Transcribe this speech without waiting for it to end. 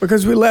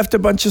Because we left a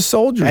bunch of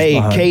soldiers Hey,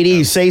 behind.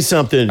 KD, say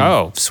something.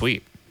 Oh,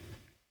 sweet.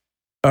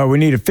 We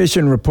need a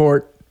fishing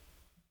report.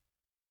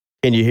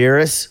 Can you hear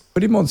us?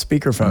 Put him on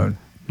speakerphone.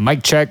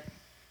 Mic check.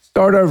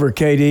 Start over,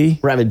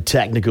 KD. We're having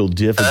technical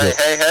difficulties.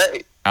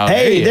 Hey. Oh,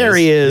 Hey, there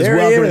he is. There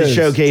he Welcome to the is.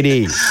 show,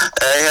 KD.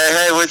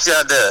 Hey, what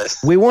y'all doing?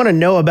 We want to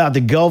know about the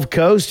Gulf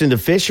Coast and the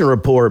fishing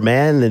report,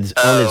 man. It's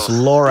on its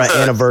Laura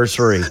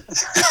anniversary. Round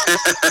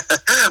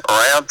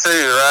 2,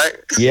 right?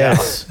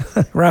 Yes.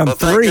 Round Well,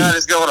 thank 3. God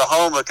it's going to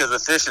Houma because the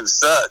fishing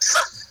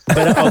sucks.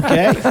 But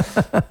okay.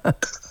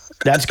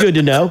 That's good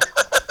to know.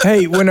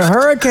 Hey, when a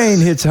hurricane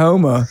hits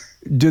Houma,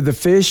 do the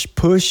fish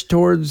push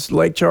towards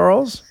Lake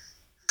Charles?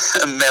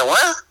 Man,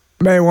 what?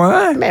 Man,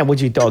 why? Man, what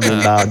you talking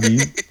about,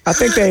 dude? I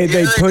think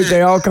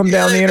they all come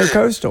down the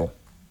intercoastal.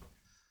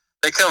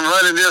 They come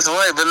running this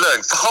way, but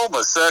look,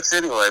 Houma sucks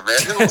anyway, man.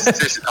 Who wants to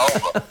fish in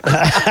Houma?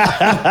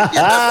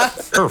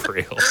 For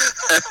real.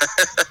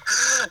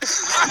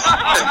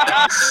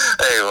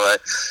 Anyway,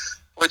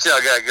 what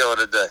y'all got going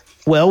today?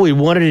 Well, we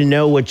wanted to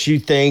know what you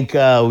think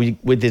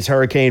with this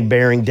hurricane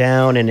bearing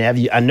down, and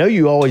I know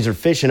you always are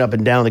fishing up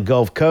and down the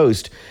Gulf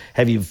Coast.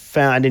 Have you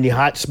found any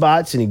hot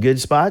spots, any good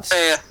spots?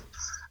 Man,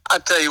 I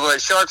tell you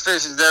what, shark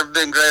fishing's never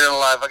been great in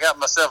life. I got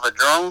myself a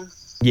drone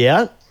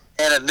Yeah?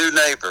 and a new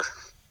neighbor.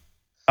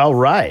 All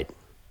right.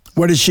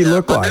 What does she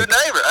look My like? new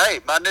neighbor. Hey,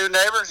 my new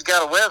neighbor's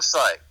got a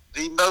website.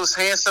 The most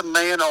handsome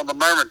man on the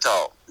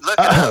Mermentau. Look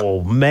it up.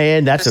 Oh,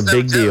 man, that's a It's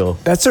no big deal.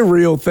 That's a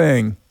real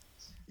thing.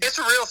 It's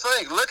a real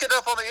thing. Look it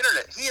up on the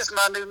internet. He is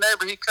my new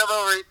neighbor. He come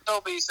over. He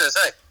told me. He says,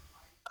 "Hey,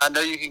 I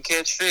know you can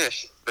catch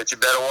fish, but you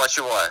better watch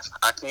your wife.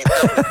 I can't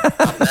help it.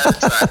 I'm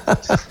that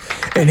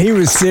attractive." And he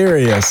was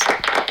serious.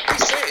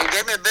 He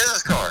gave me a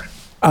business card.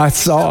 I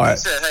saw He it.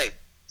 said, "Hey,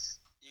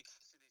 you catch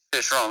these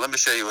fish wrong. Let me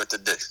show you what to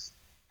do."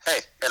 Hey,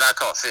 and I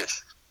caught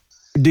fish.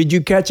 Did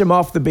you catch him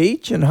off the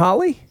beach in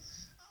Holly?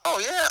 Oh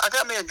yeah, I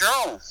got me a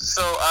drone.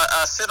 So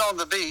I sit on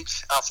the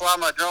beach. I fly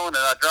my drone and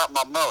I drop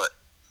my mullet.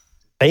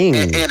 Bing.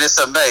 And it's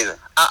amazing.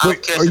 I'm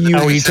Wait, catching are you- the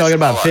Are you biggest talking fish of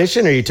my about life.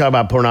 fishing or are you talking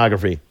about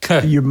pornography?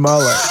 Your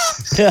mullet.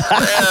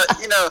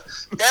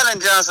 Down in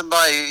Johnson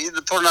Bayou,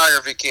 the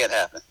pornography can't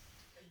happen.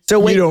 So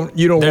wait,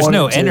 You don't There's want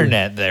no it to.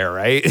 internet there,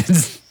 right?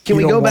 can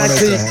we you go don't back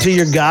want it to to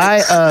your guy?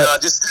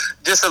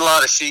 Just a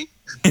lot of sheep.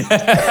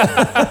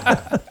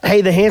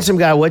 Hey, the handsome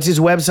guy, what's his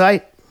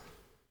website?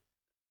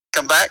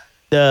 Come back.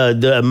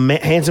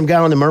 Handsome guy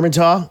on the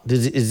Mermentau?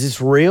 Is this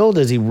real?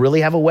 Does he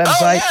really have a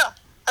website? Oh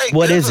yeah. Hey,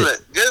 What Google is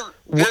it?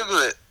 Google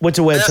it. What's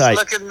a website?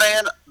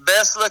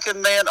 Best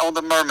looking man on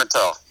the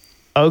Mermentau.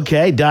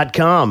 Okay,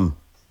 .com.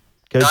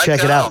 Go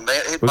check it out.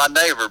 Man. He's my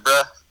neighbor,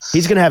 bruh.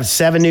 He's going to have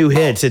 7 new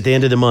hits at the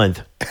end of the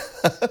month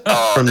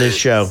Oh, from this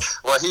dude. show.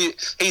 Well,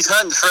 he's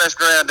hunting fresh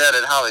ground down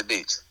at Holly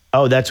Beach.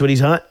 Oh, that's what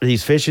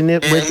he's fishing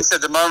it Yeah, he with?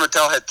 said the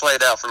Mermentau had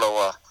played out for a little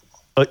while.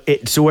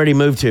 So where'd he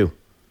move to?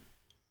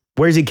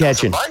 Where's he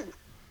catching? Hey,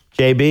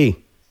 JB.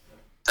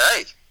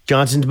 Johnson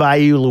Johnson's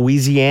Bayou,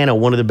 Louisiana,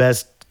 one of the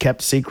best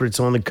kept secrets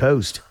on the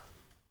coast.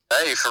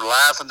 Hey,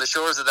 from the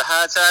shores of the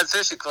High Tide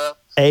Fishing Club.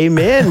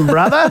 Amen,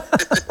 brother.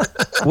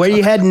 Where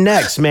you heading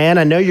next, man?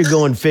 I know you're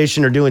going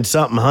fishing or doing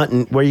something,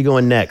 hunting. Where you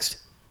going next?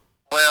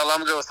 Well,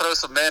 I'm going to throw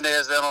some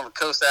mayonnaise down on the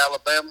coast of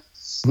Alabama.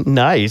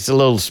 Nice. A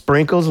little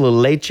sprinkles, a little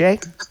leche.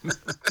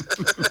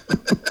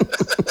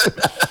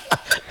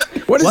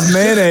 What does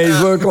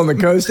mayonnaise look on the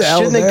coast of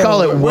Shouldn't Alabama? they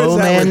call it What does woe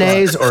that look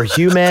mayonnaise or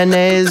hue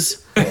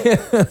mayonnaise?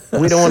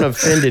 We don't want to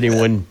offend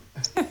anyone.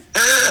 All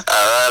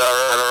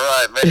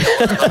right, man.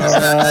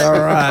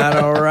 like?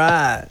 All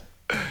right.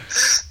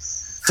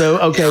 So,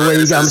 okay, where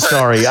you go? I'm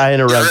sorry. I You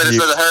interrupted ready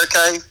you. for the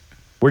hurricane?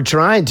 We're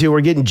trying to.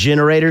 We're getting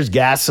generators,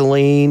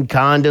 gasoline,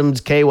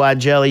 condoms, KY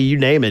jelly, you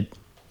name it.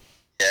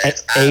 Yeah,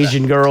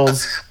 Asian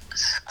girls.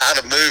 I'd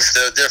have moved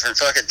to a different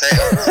fucking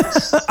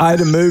town. I'd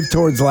have moved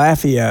towards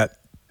Lafayette.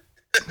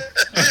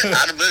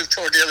 I'd have moved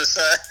toward the other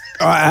side.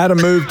 I'd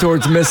have moved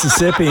towards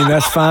Mississippi, and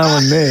that's fine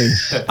with me.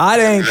 I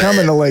ain't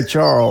coming to Lake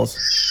Charles.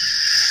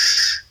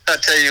 I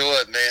tell you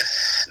what, man.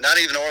 Not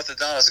even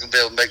orthodontists is gonna be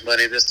able to make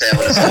money in this town.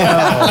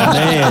 Oh,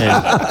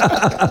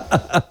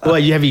 man.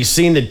 Well, have you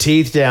seen the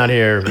teeth down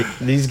here?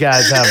 These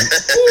guys have,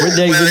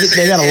 they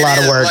got a lot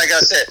of work. Like I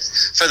said,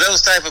 for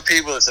those type of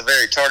people, it's a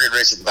very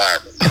target-rich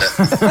environment. You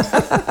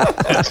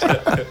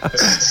know?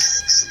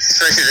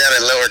 Especially down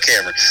in Lower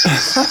Cameron.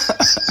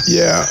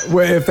 Yeah,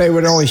 well, if they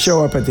would only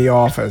show up at the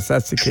office,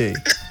 that's the key.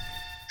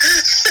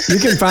 You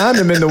can find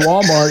them in the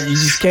Walmart, you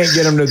just can't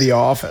get them to the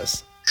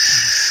office.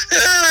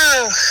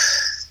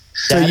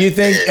 So you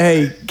think,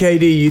 hey,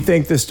 KD, you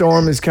think the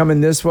storm is coming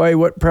this way?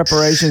 What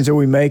preparations are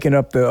we making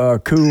up the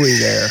coulee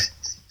there?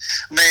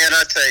 Man,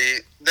 I tell you,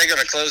 they're going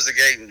to close the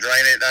gate and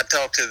drain it. I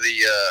talked to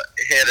the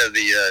head of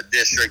the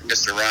district,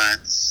 Mr. Ryan,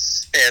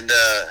 and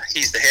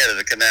he's the head of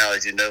the canal,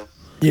 as you know.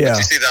 Yeah. If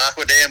you see the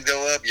Aqua Dam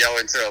go up, y'all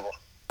in trouble.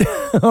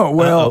 Oh,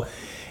 well, Uh-oh.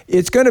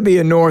 it's going to be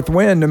a north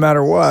wind no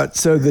matter what,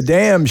 so the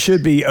dam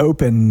should be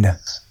open.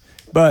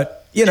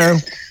 But, you know,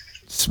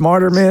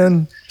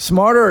 men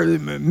smarter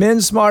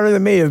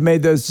than me have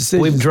made those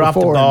decisions We've dropped the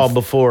before ball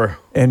before.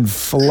 and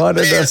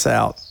flooded us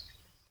out.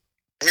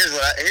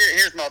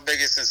 Here's my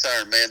biggest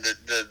concern, man.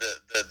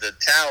 The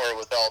tower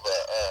with all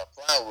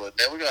the plywood.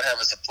 Man, we're gonna have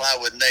us a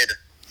plywood nader.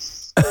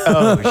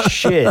 Oh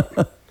shit!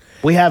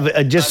 We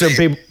have just so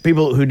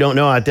people who don't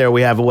know out there,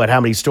 we have what?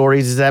 How many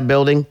stories is that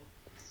building?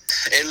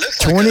 It looks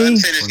 20? like an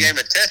unfinished game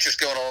of Tetris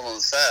going on the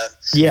side.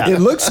 Yeah, It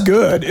looks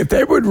good. If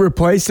they would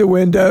replace the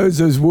windows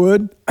as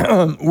wood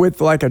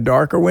with like a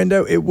darker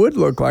window, it would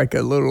look like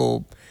a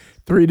little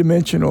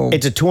three-dimensional.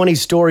 it's a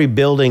 20-story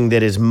building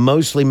that is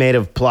mostly made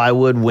of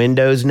plywood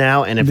windows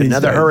now. And if These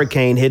another days.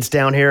 hurricane hits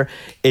down here,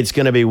 it's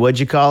going to be what'd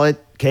you call it,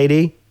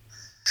 KD?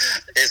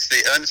 It's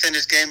the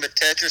unfinished game of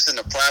Tetris and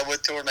the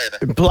plywood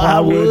tornado.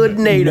 Plywood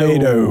NATO.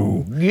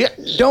 NATO. Yeah.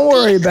 Don't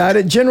worry about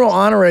it. General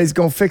Honore is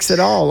going to fix it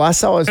all. I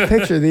saw his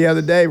picture the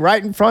other day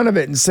right in front of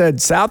it and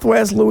said,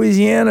 Southwest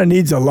Louisiana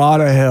needs a lot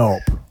of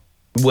help.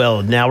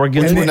 Well, now we're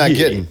getting. We're not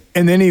getting.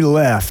 And then he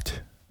left.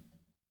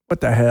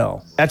 What the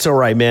hell? That's all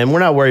right, man. We're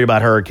not worried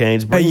about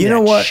hurricanes. Hey, Bring you know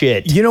that what?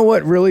 Shit. You know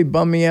what really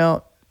bummed me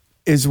out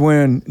is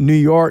when New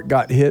York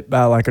got hit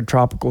by like a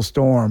tropical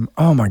storm.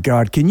 Oh my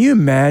God. Can you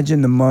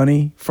imagine the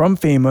money from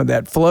FEMA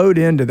that flowed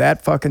into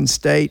that fucking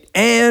state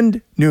and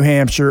New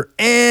Hampshire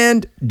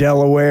and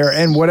Delaware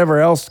and whatever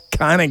else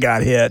kind of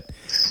got hit?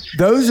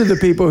 Those are the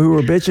people who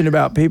were bitching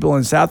about people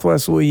in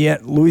Southwest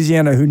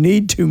Louisiana who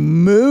need to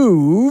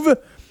move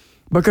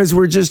because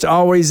we're just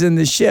always in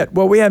the shit.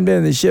 Well, we haven't been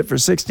in the shit for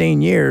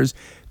 16 years.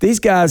 These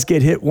guys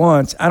get hit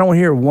once. I don't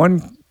hear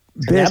one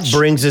That bitch.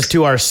 brings us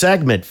to our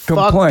segment.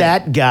 Fuck Complaint.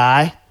 that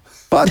guy.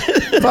 Fuck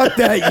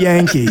that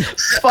Yankee.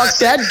 Fuck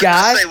that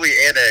guy. I say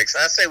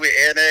we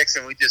annex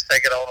and we just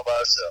take it all by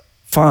ourselves.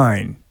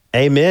 Fine.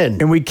 Amen.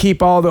 And we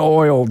keep all the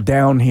oil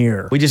down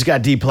here. We just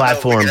got No, we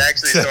deplatformed. can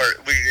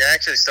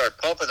actually start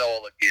pumping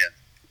oil again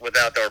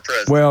without our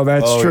president. Well,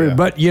 that's Oh, true. yeah.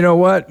 But you know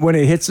what? When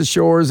it hits the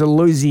shores of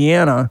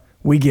Louisiana,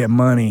 we get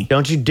money.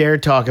 Don't you dare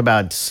talk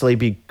about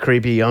sleepy,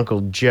 creepy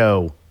Uncle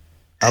Joe.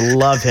 I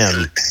love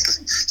him.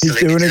 He's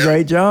doing a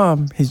great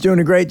job. He's doing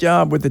a great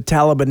job with the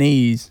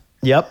Talibanese.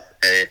 Yep.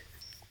 Hey.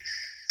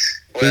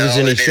 was Well, all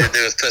in we his need show. to do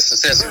is put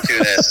some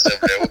coon asses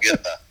over there. We'll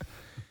get them out.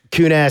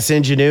 Coon ass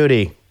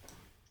ingenuity.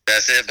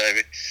 That's it,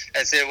 baby.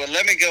 That's it. Well,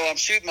 let me go. I'm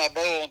shooting my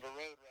bow on the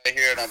road right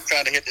here, and I'm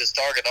trying to hit this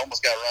target. I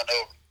almost got run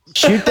over.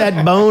 Shoot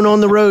that bone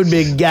on the road,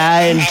 big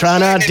guy, and try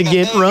not to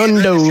get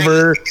runned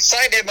over.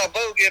 Sighted my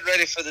bow, getting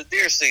ready for the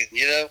deer season,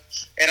 you know.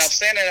 And I'm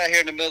standing out here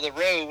in the middle of the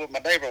road with my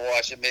neighbor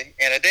watching me,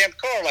 and a damn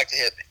car like to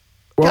hit me.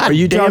 Well, God are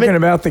you damn talking it.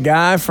 about the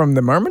guy from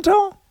the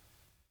Mermentau?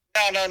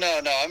 No.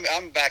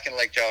 I'm back in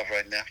Lake Charles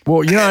right now.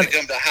 Well, you're I had not- to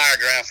come to higher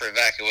ground for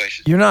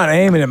evacuation. You're not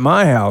aiming at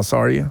my house,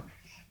 are you?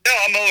 No,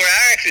 I'm over.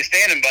 I'm actually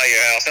standing by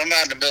your house. I'm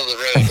out in the middle of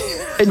the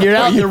road. And you're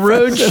out in the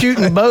road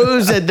shooting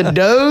bows at the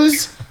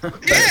does? Yeah,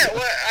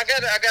 well, I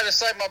got to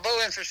sight my bow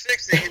in for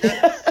 60. You know?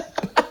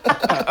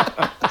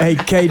 Hey,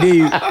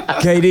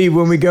 KD,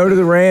 when we go to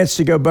the ranch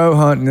to go bow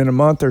hunting in a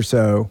month or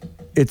so,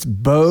 it's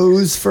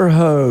bows for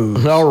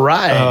hoes. All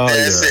right.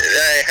 That's it.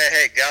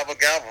 Hey, gobble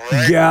gobble,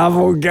 right?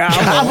 Gobble,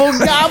 gobble. Gobble,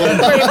 gobble,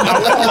 baby.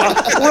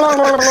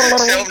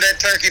 Show 'em that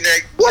turkey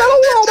neck. Show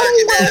 'em that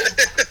turkey neck.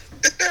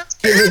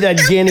 Give me that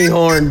guinea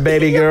horn,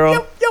 baby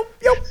girl. Yup.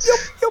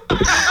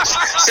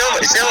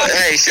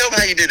 Show 'em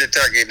how you do the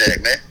turkey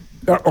neck, man.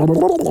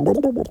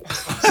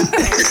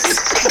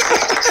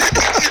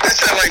 That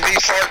sounds like me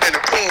farting in a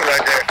pool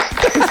right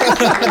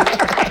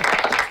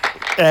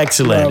there.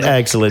 Excellent.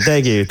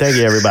 Thank you,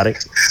 everybody.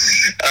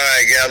 All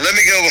right, gal. Let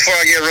me go before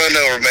I get run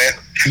over, man.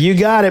 You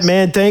got it,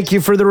 man. Thank you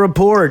for the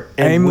report.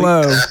 And Aim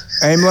low.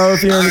 Aim low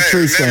if you're in All a right,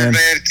 tree remember, stand.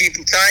 man, keep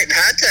them tight and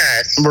high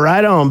tide.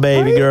 Right on,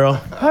 baby girl.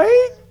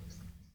 Hey.